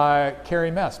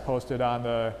 Carrie Mess posted on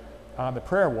the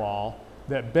prayer wall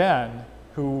that Ben,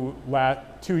 who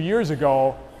 2 years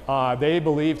ago, they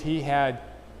believed he had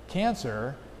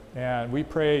cancer, and we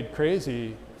prayed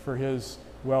crazy for his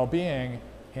well-being,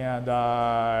 and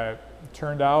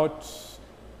turned out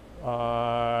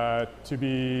to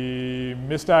be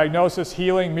misdiagnosis,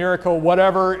 healing, miracle,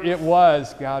 whatever it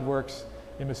was. God works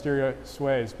in mysterious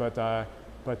ways, but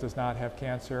does not have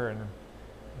cancer,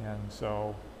 and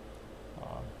so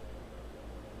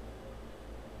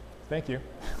thank you.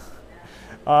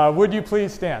 Would you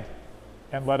please stand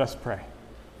and let us pray?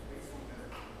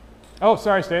 Oh,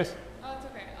 sorry, Stace. Oh, it's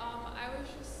okay. I was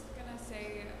just gonna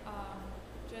say,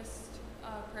 just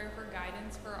pray for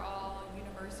guidance for all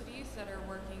universities that are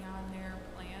working on their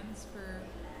plans for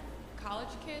college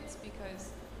kids,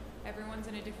 because everyone's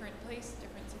in a different place,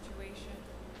 different situation.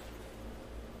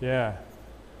 Yeah.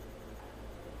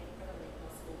 For the Lakeville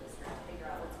School District to figure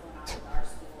out what's going on with our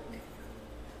schooling.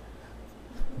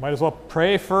 Might as well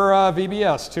pray for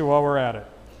VBS too while we're at it.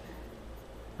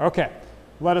 Okay,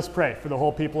 let us pray for the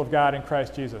whole people of God in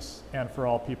Christ Jesus and for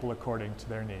all people according to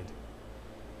their need.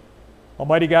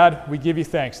 Almighty God, we give you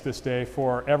thanks this day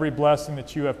for every blessing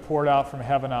that you have poured out from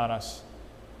heaven on us.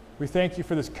 We thank you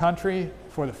for this country,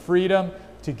 for the freedom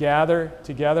to gather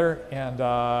together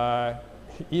and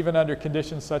even under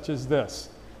conditions such as this,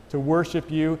 to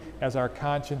worship you as our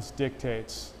conscience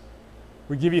dictates.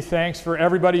 We give you thanks for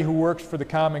everybody who works for the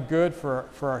common good, for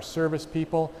our service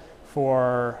people,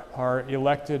 for our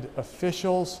elected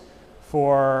officials,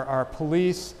 for our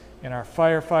police and our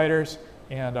firefighters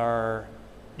and our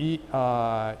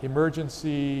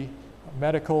emergency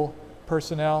medical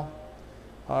personnel.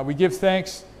 We give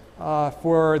thanks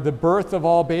for the birth of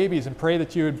all babies and pray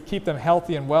that you would keep them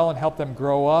healthy and well and help them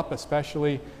grow up,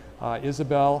 especially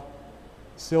Isabel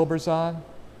Silberzahn.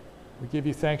 We give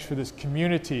you thanks for this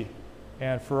community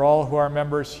and for all who are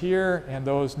members here and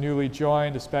those newly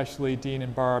joined, especially Dean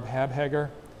and Barb Habhager.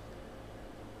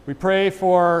 We pray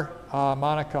for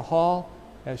Monica Hall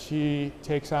as she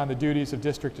takes on the duties of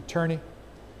district attorney.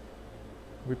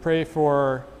 We pray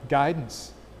for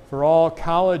guidance for all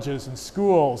colleges and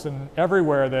schools and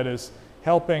everywhere that is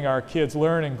helping our kids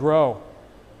learn and grow,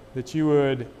 that you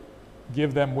would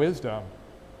give them wisdom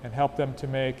and help them to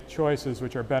make choices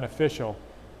which are beneficial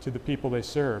to the people they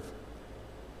serve.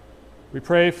 We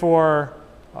pray for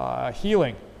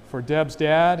healing for Deb's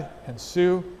dad and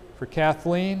Sue, for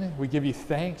Kathleen. We give you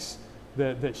thanks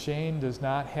that Shane does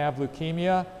not have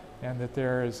leukemia and that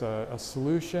there is a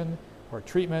solution or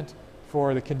treatment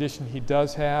for the condition he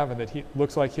does have, and that he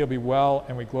looks like he'll be well,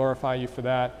 and we glorify you for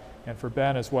that, and for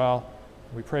Ben as well.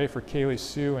 We pray for Kaylee,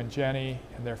 Sue, and Jenny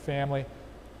and their family.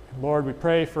 And Lord, we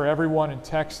pray for everyone in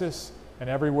Texas and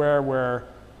everywhere where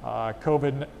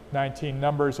COVID-19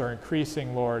 numbers are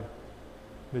increasing, Lord,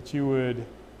 that you would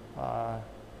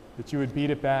beat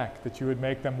it back, that you would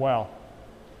make them well,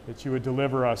 that you would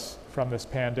deliver us from this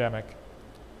pandemic.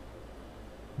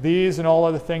 These and all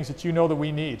other things that you know that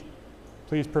we need,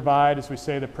 please provide as we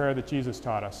say the prayer that Jesus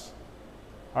taught us.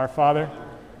 Our Father,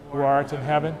 who art in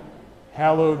heaven,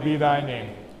 hallowed be thy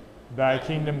name. Thy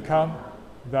kingdom come,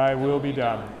 thy will be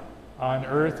done, on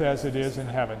earth as it is in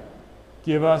heaven.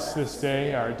 Give us this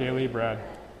day our daily bread,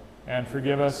 and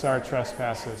forgive us our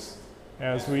trespasses,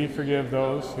 as we forgive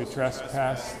those who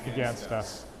trespass against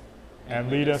us. And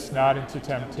lead us not into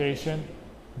temptation,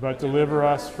 but deliver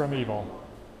us from evil.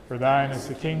 For thine is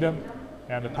the kingdom,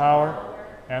 and the power,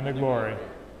 and the glory,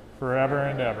 forever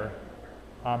and ever.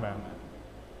 Amen.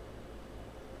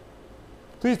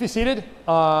 Please be seated.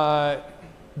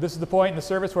 This is the point in the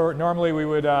service where normally we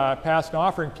would pass an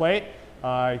offering plate.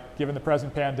 Given the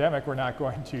present pandemic, we're not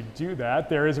going to do that.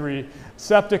 There is a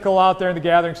receptacle out there in the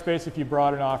gathering space if you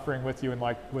brought an offering with you and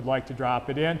would like to drop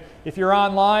it in. If you're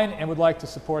online and would like to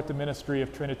support the ministry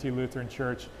of Trinity Lutheran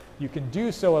Church, you can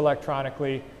do so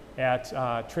electronically at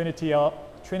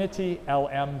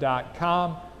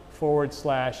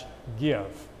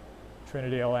trinitylm.com/give.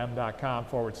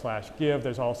 trinitylm.com/give.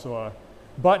 There's also a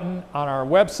button on our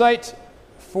website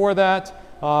for that.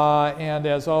 And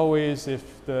as always,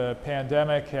 if the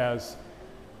pandemic has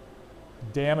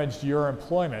damaged your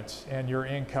employment and your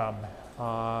income,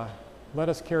 let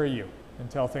us carry you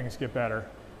until things get better,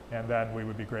 and then we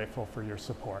would be grateful for your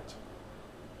support.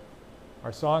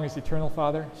 Our song is Eternal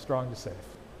Father, Strong to Save.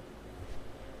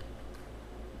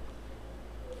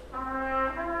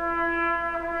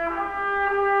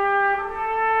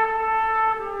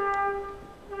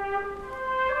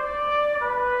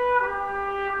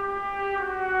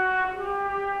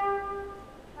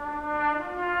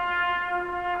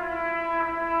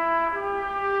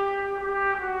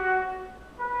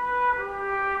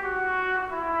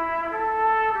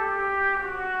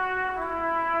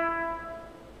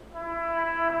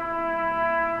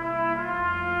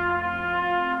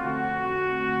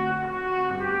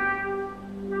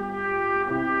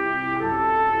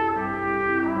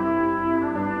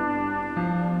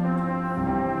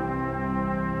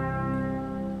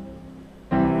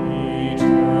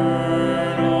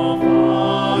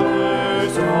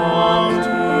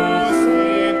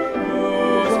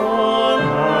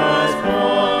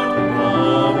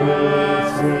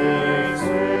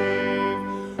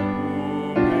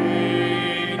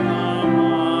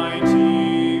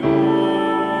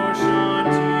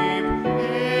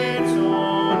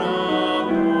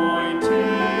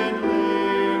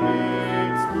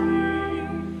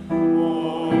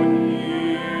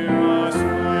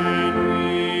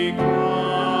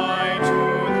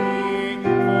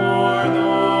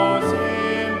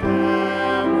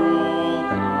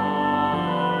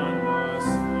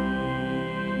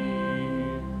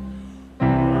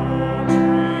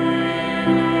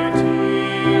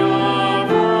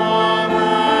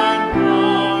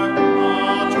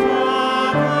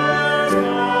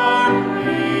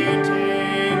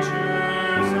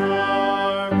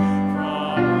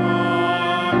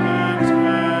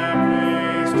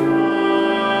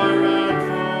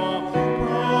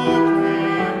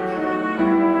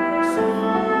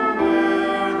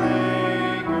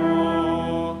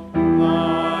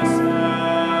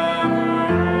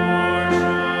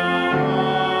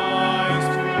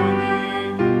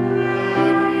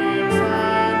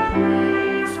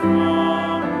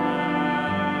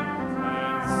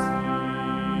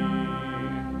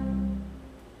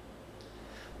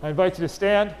 invite you to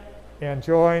stand and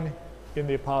join in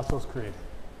the Apostles' Creed.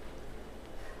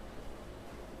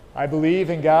 I believe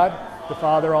in God, the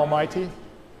Father Almighty,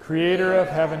 creator of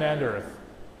heaven and earth.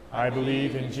 I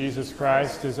believe in Jesus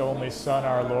Christ, his only Son,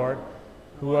 our Lord,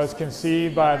 who was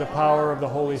conceived by the power of the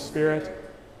Holy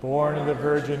Spirit, born of the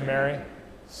Virgin Mary,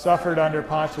 suffered under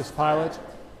Pontius Pilate,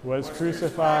 was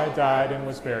crucified, died, and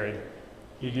was buried.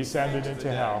 He descended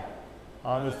into hell.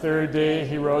 On the third day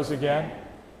he rose again.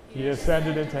 He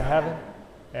ascended into heaven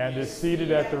and is seated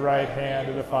at the right hand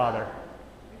of the Father.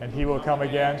 And he will come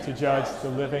again to judge the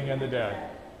living and the dead.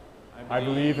 I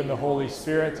believe in the Holy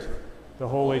Spirit, the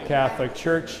Holy Catholic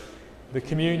Church, the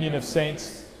communion of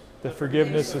saints, the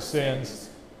forgiveness of sins,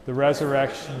 the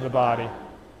resurrection of the body,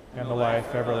 and the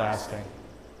life everlasting.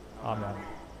 Amen.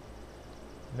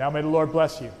 Now may the Lord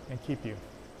bless you and keep you.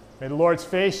 May the Lord's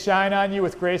face shine on you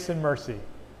with grace and mercy.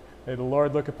 May the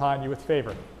Lord look upon you with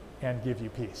favor and give you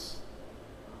peace.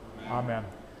 Amen.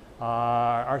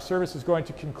 Our service is going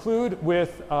to conclude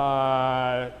with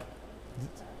Mine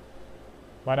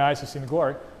Eyes Have Seen the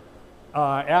Glory.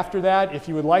 After that, if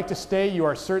you would like to stay, you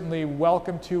are certainly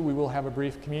welcome to. We will have a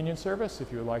brief communion service.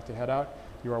 If you would like to head out,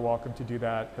 you are welcome to do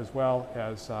that as well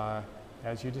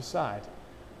as you decide.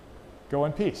 Go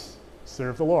in peace.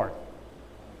 Serve the Lord.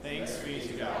 Thanks be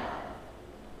to God.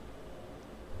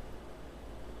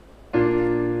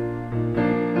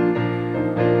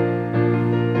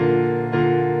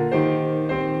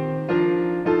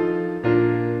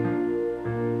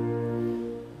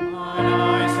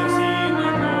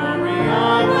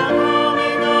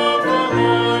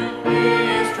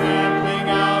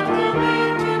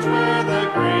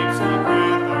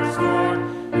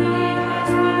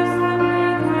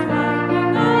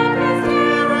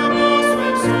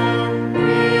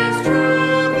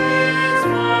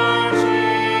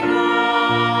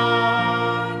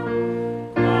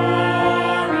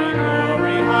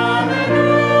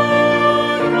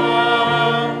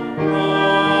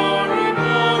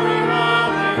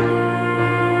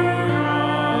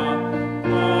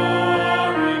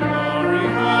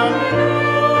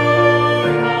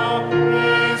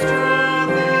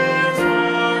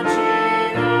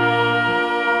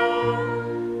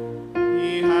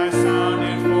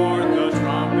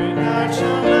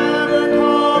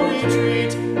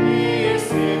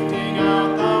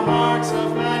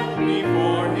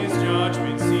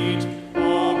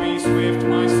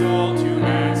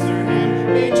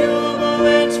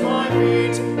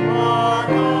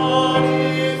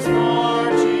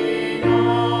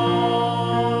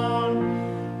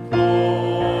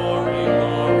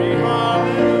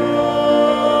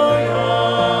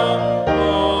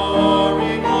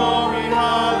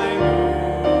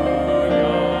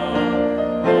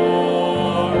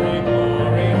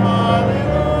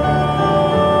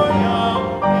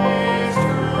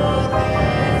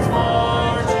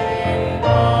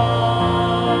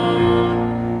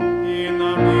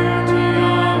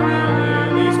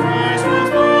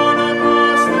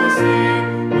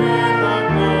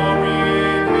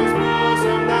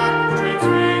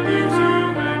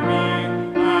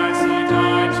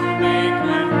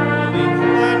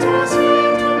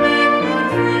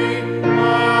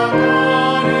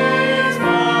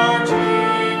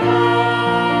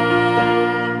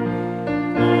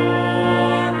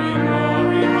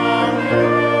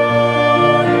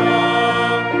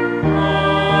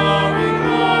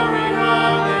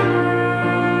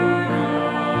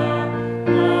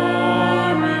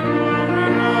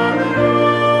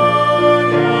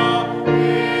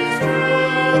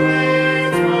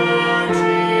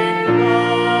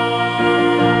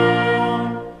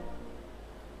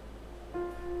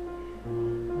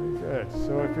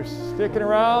 Sticking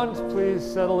around, please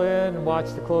settle in and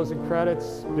watch the closing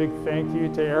credits. Big thank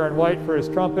you to Aaron White for his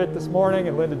trumpet this morning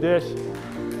and Linda Dish.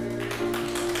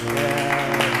 And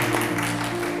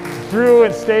Drew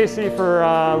and Stacy for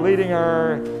leading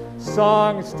our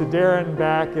songs, to Darren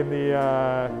back in the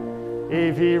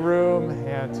AV room,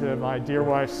 and to my dear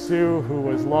wife Sue, who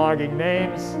was logging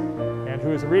names and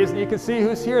who is the reason you can see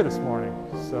who's here this morning.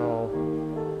 So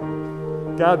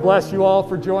God bless you all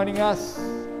for joining us.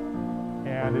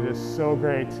 And it is so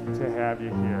great to have you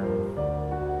here.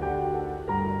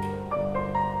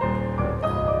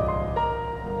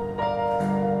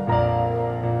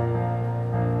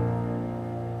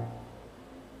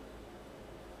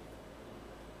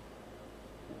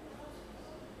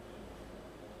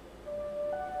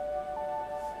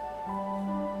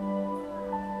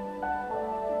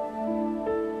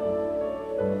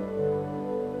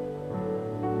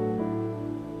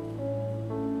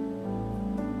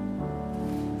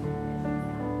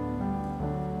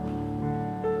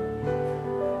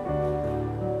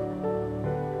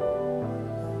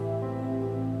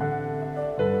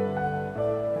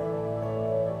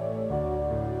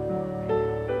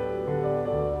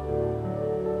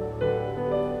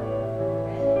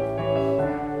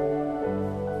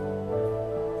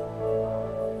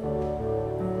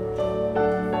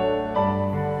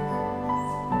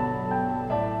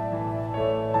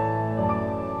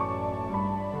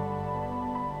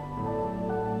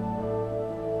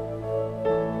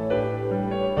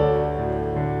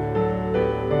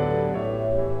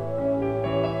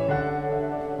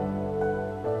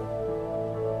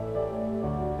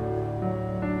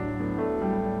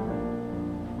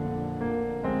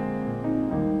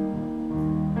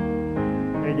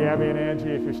 Gabby and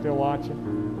Angie, if you're still watching.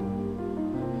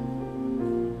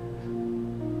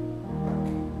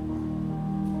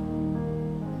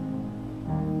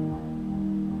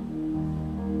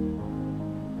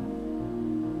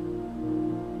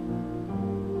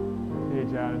 Hey,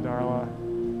 John and Darla.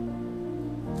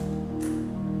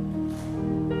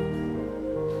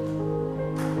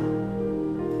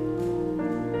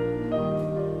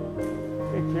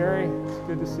 Hey, Carrie, it's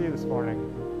good to see you this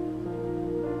morning.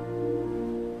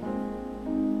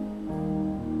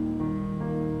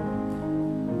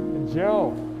 And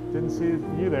Joe, didn't see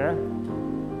you there.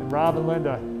 And Rob and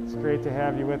Linda, it's great to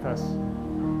have you with us.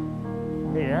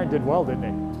 Hey, Aaron did well, didn't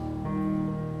he?